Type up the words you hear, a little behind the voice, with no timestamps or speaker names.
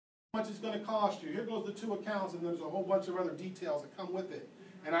much it's going to cost you. Here goes the 2 accounts, and there's a whole bunch of other details that come with it.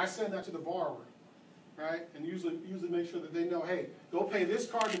 And I send that to the borrower, right? And usually make sure that they know, hey, go pay this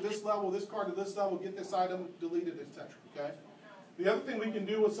card to this level, this card to this level, get this item deleted, etc. Okay? The other thing we can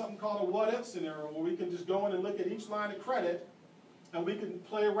do is something called a what-if scenario, where we can just go in and look at each line of credit, and we can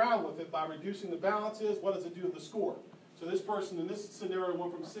play around with it by reducing the balances. What does it do to the score? So this person in this scenario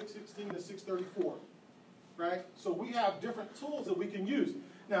went from 616 to 634, right? So we have different tools that we can use.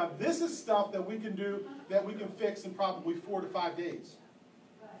 Now, this is stuff that we can do, that we can fix in probably 4 to 5 days.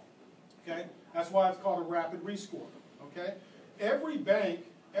 Okay? That's why it's called a rapid rescore. Okay? Every bank,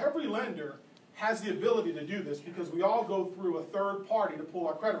 every lender has the ability to do this because we all go through a third party to pull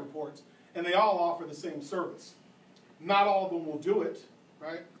our credit reports, and they all offer the same service. Not all of them will do it,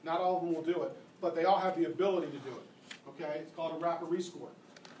 right? Not all of them will do it, but they all have the ability to do it. Okay? It's called a rapid rescore.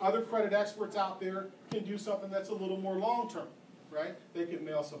 Other credit experts out there can do something that's a little more long-term. Right? They can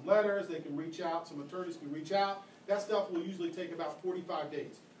mail some letters, they can reach out, some attorneys can reach out. That stuff will usually take about 45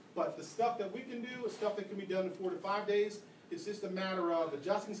 days. But the stuff that we can do is stuff that can be done in 4 to 5 days. It's just a matter of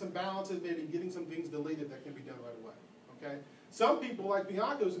adjusting some balances, maybe getting some things deleted that can be done right away. Okay? Some people, like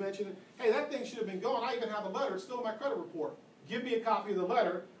Bianca's mentioned, hey, that thing should have been going. I even have a letter. It's still in my credit report. Give me a copy of the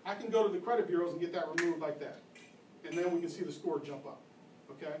letter. I can go to the credit bureaus and get that removed like that. And then we can see the score jump up.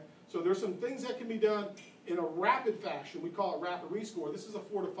 Okay? So there's some things that can be done in a rapid fashion. We call it rapid rescore. This is a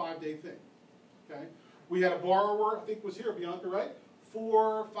 4 to 5 day thing. Okay? We had a borrower, I think it was here, Bianca, right?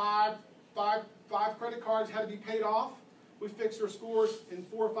 5 credit cards had to be paid off. We fixed their scores in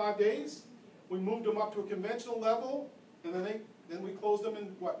 4 or 5 days. We moved them up to a conventional level, and then we closed them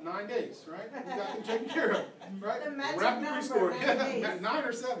in, what, 9 days, right? We got them taken care of, right? The magic rapid number, rescore. 9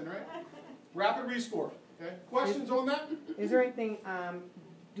 or 7, right? Rapid rescore. Okay? Questions on that? Is there anything,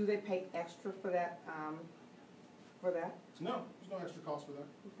 do they pay extra for that? No, there's no extra cost for that.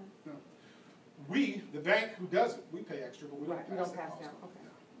 Okay. No. We, the bank who does it, we pay extra, but we don't Right, pass we don't that pass cost. down, okay.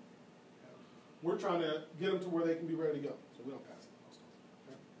 No. We're trying to get them to where they can be ready to go, so we don't pass that cost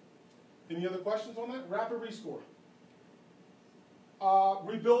on. Okay. Any other questions on that? Rapid rescore.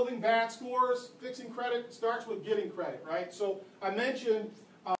 Rebuilding bad scores, fixing credit starts with getting credit, right? So I mentioned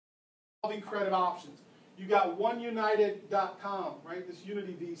revolving credit options. You got OneUnited.com, right? This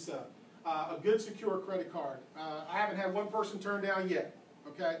Unity Visa, a good secure credit card. I haven't had one person turn down yet.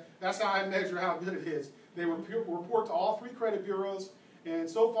 Okay, that's how I measure how good it is. They report to all 3 credit bureaus, and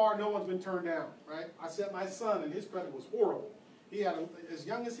so far no one's been turned down. Right? I sent my son, and his credit was horrible. He had, as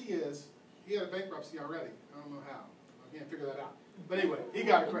young as he is, he had a bankruptcy already. I don't know how. I can't figure that out. But anyway, he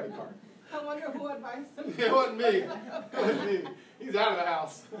got a credit card. I wonder who advised him. It wasn't me. It wasn't me. He's out of the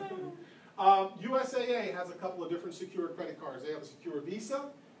house. USAA has a couple of different secure credit cards. They have a secure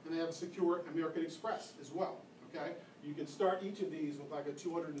Visa, and they have a secure American Express as well. Okay? You can start each of these with like a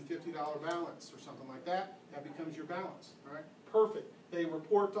 $250 balance or something like that. That becomes your balance. All right? Perfect. They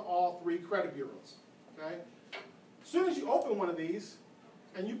report to all 3 credit bureaus. Okay? As soon as you open one of these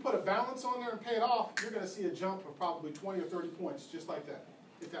and you put a balance on there and pay it off, you're going to see a jump of probably 20 or 30 points just like that.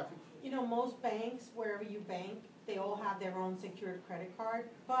 You know, most banks, wherever you bank, they all have their own secured credit card.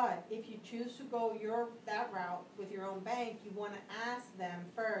 But if you choose to go that route with your own bank, you want to ask them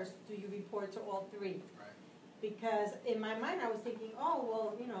first, do you report to all 3? Right. Because in my mind, I was thinking, oh,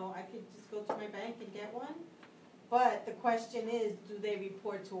 well, you know, I could just go to my bank and get one. But the question is, do they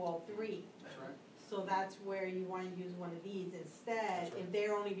report to all 3? That's right. So that's where you want to use one of these instead. Right. If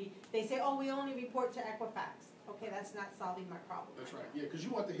they're they say, oh, we only report to Equifax. Okay, that's not solving my problem. That's right. Yeah, because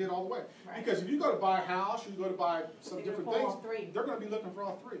you want to hit all the way. Right. Because if you go to buy a house, you go to buy some They're different gonna things, pull all 3. they're going to be looking for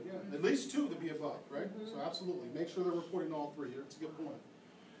all 3. Yeah, at least 2 to be above, right? Mm-hmm. So absolutely, make sure they're reporting all 3. It's a good point.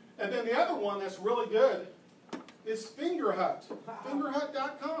 And then the other one that's really good is Fingerhut. Wow.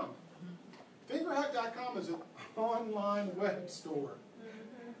 Fingerhut.com. Fingerhut.com is an online web store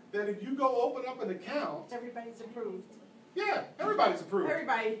that if you go open up an account, Everybody's approved. yeah, everybody's approved.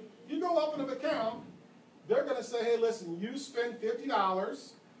 Everybody. You go open an account, they're going to say, hey, listen, you spend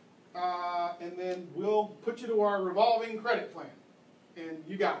 $50, and then we'll put you to our revolving credit plan. And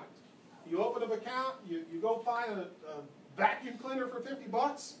you got it. You open an account, you go find a vacuum cleaner for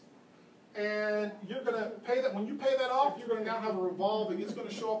 $50, and you're going to pay that. When you pay that off, you're going to now have a revolving. It's going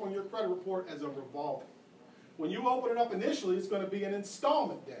to show up on your credit report as a revolving. When you open it up initially, it's going to be an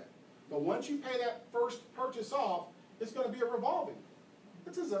installment debt. But once you pay that first purchase off, it's going to be a revolving.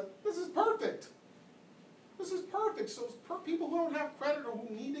 This is perfect. This is perfect. So people who don't have credit or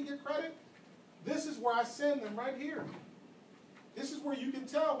who need to get credit, this is where I send them right here. This is where you can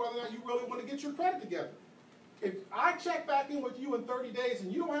tell whether or not you really want to get your credit together. If I check back in with you in 30 days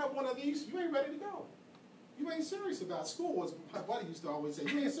and you don't have one of these, you ain't ready to go. You ain't serious about school, as my buddy used to always say.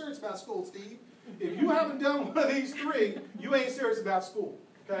 You ain't serious about school, Steve. If you haven't done one of these three, you ain't serious about school,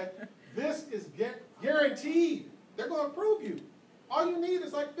 okay? This is guaranteed. They're going to approve you. All you need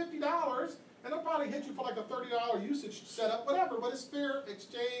is like $50, and they'll probably hit you for like a $30 usage setup, whatever, but it's fair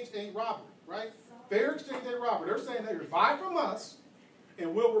exchange, ain't robbery, right? Fair exchange, ain't robbery. They're saying that you're buy from us,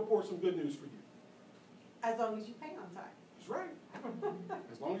 and we'll report some good news for you. As long as you pay on time. That's right.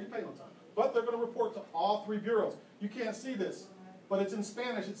 As long as you pay on time. But they're going to report to all three bureaus. You can't see this, but it's in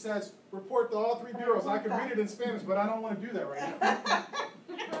Spanish. It says, report to all three bureaus. I can read it in Spanish, but I don't want to do that right now.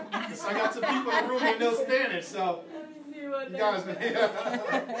 Because I got some people in the room that know Spanish, so you guys.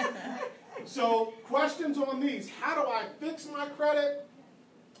 So questions on these. How do I fix my credit?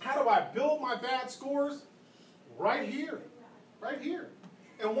 How do I build my bad scores? Right here. Right here.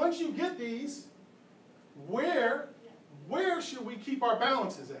 And once you get these, where should we keep our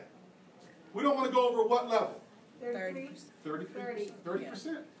balances at? We don't want to go over what level? 30%.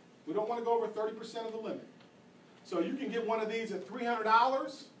 30%. We don't want to go over 30% of the limit. So you can get one of these at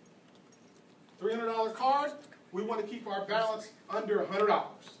 $300, $300 card. We want to keep our balance under $100.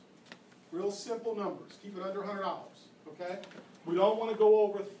 Real simple numbers. Keep it under $100, okay? We don't want to go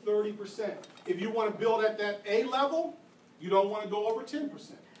over 30%. If you want to build at that A level, you don't want to go over 10%.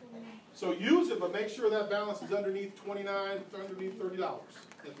 So use it, but make sure that balance is underneath $29, underneath $30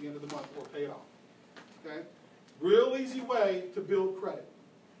 at the end of the month, or pay it off. Okay? Real easy way to build credit.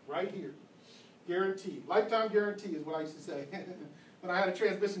 Right here. Guaranteed. Lifetime guarantee is what I used to say. When I had a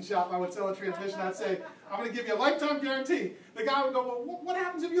transmission shop, I would sell a transmission, I'd say, I'm going to give you a lifetime guarantee. The guy would go, well, what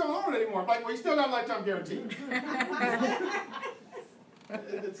happens if you don't own it anymore? I'm like, well, you still got a lifetime guarantee.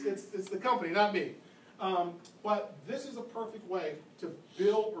 It's the company, not me. But this is a perfect way to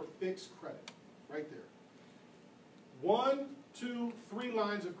build or fix credit, right there. 1, 2, 3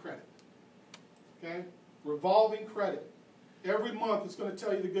 lines of credit, okay? Revolving credit. Every month it's going to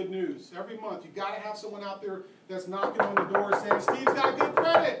tell you the good news. Every month you got to have someone out there that's knocking on the door saying, Steve's got good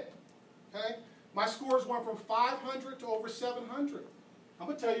credit, okay? My scores went from 500 to over 700. I'm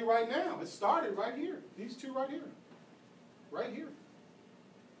going to tell you right now, it started right here. These two right here. Right here.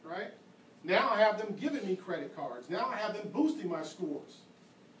 Right? Now I have them giving me credit cards. Now I have them boosting my scores.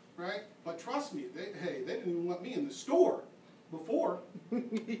 Right? But trust me, they didn't even want me in the store before. I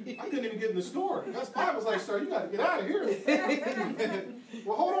couldn't even get in the store. Best Buy was like, sir, you got to get out of here.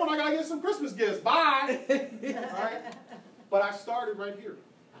 Well, hold on, I got to get some Christmas gifts. Bye. Right? But I started right here.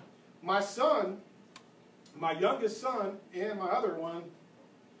 My son, my youngest son, and my other one,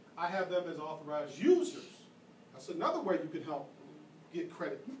 I have them as authorized users. That's another way you can help get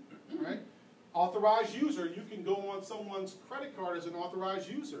credit. Right? Authorized user, you can go on someone's credit card as an authorized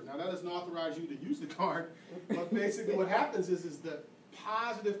user. Now that doesn't authorize you to use the card, but basically what happens is the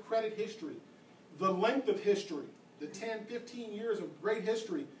positive credit history, the length of history, the 10, 15 years of great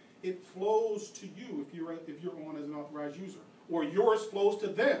history, it flows to you if you're on as an authorized user. Or yours flows to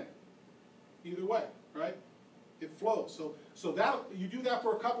them. Either way, right? It flows. So that you do that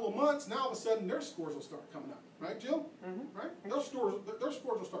for a couple of months, now all of a sudden their scores will start coming up. Right, Jill? Mm-hmm. Right? Their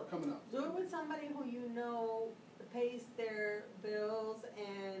scores will start coming up. Do it with somebody who you know pays their bills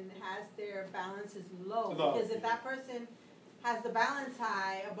and has their balances low. Because if that person has the balance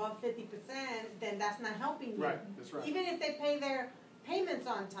high, above 50%, then that's not helping you. Right, that's right. Even if they pay their payments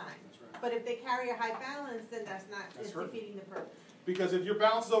on time. That's right. But if they carry a high balance, then that's not, it's right. defeating the purpose. Because if your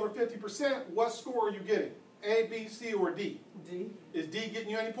balance is over 50%, what score are you getting? A, B, C, or D? D. Is D getting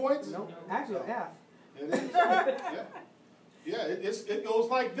you any points? Nope. Actually, F. It is. Yeah. Yeah, it goes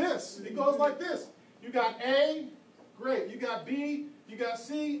like this. It goes like this. You got A, great. You got B, you got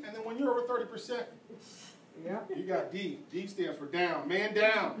C, and then when you're over 30%, yep. You got D. D stands for down. Man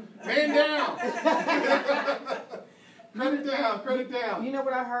down. Man down. Credit down. Credit down. You know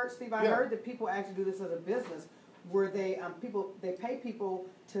what I heard, Steve? I Yeah. heard that people actually do this as a business, where they pay people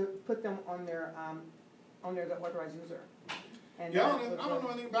to put them on their authorized user. And Yeah, I don't know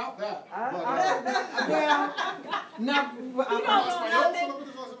anything about that. Well, no.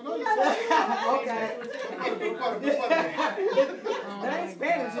 That ain't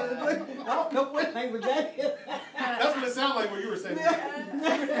Spanish. I don't know what language that is. That's what it sounded like when you were saying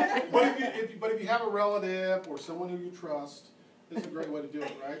that. But if you have a relative or someone who you trust, it's a great way to do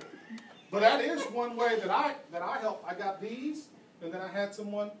it, right? But that is one way that I help. I got these, and then I had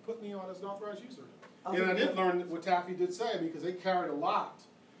someone put me on as an authorized user. And I did learn what Taffy did say, because they carried a lot.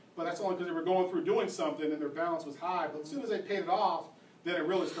 But that's only because they were going through doing something and their balance was high. But as soon as they paid it off, then it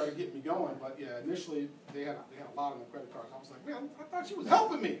really started getting me going. But yeah, initially they had a lot on the credit cards. I was like, man, I thought she was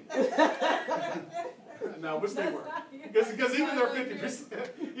helping me. No, which they were, because even their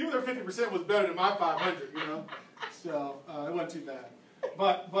 50% was better than my 500, you know. So it wasn't too bad.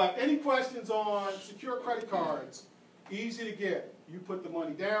 But any questions on secure credit cards? Easy to get. You put the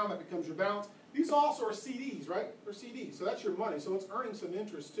money down, that becomes your balance. These also are CDs, right? They're CDs, so that's your money. So it's earning some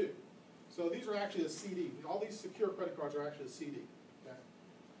interest too. So these are actually a CD. All these secure credit cards are actually a CD. Okay?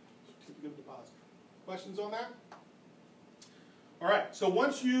 Certificate of deposit. Questions on that? All right. So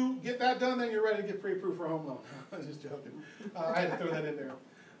once you get that done, then you're ready to get pre-approved for a home loan. I was just joking. I had to throw that in there.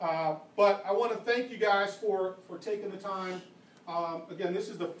 But I want to thank you guys for taking the time. Again, this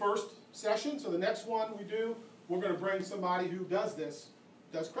is the first session. So the next one we do, we're going to bring somebody who does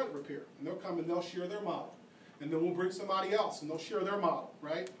credit repair. And they'll come and they'll share their model. And then we'll bring somebody else and they'll share their model,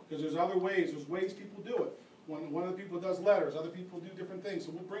 right? Because there's other ways. There's ways people do it. One of the people does letters. Other people do different things.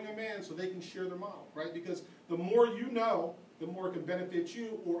 So we'll bring them in so they can share their model, right? Because the more you know, the more it can benefit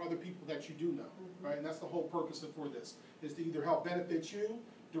you or other people that you do know, right? And that's the whole purpose for this, is to either help benefit you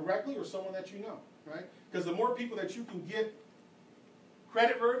directly or someone that you know, right? Because the more people that you can get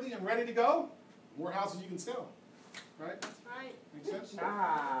credit worthy and ready to go, the more houses you can sell, right? That's right. Make sense?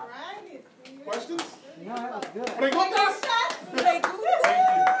 Ah. Right. Questions? No, that was good. Preguntas?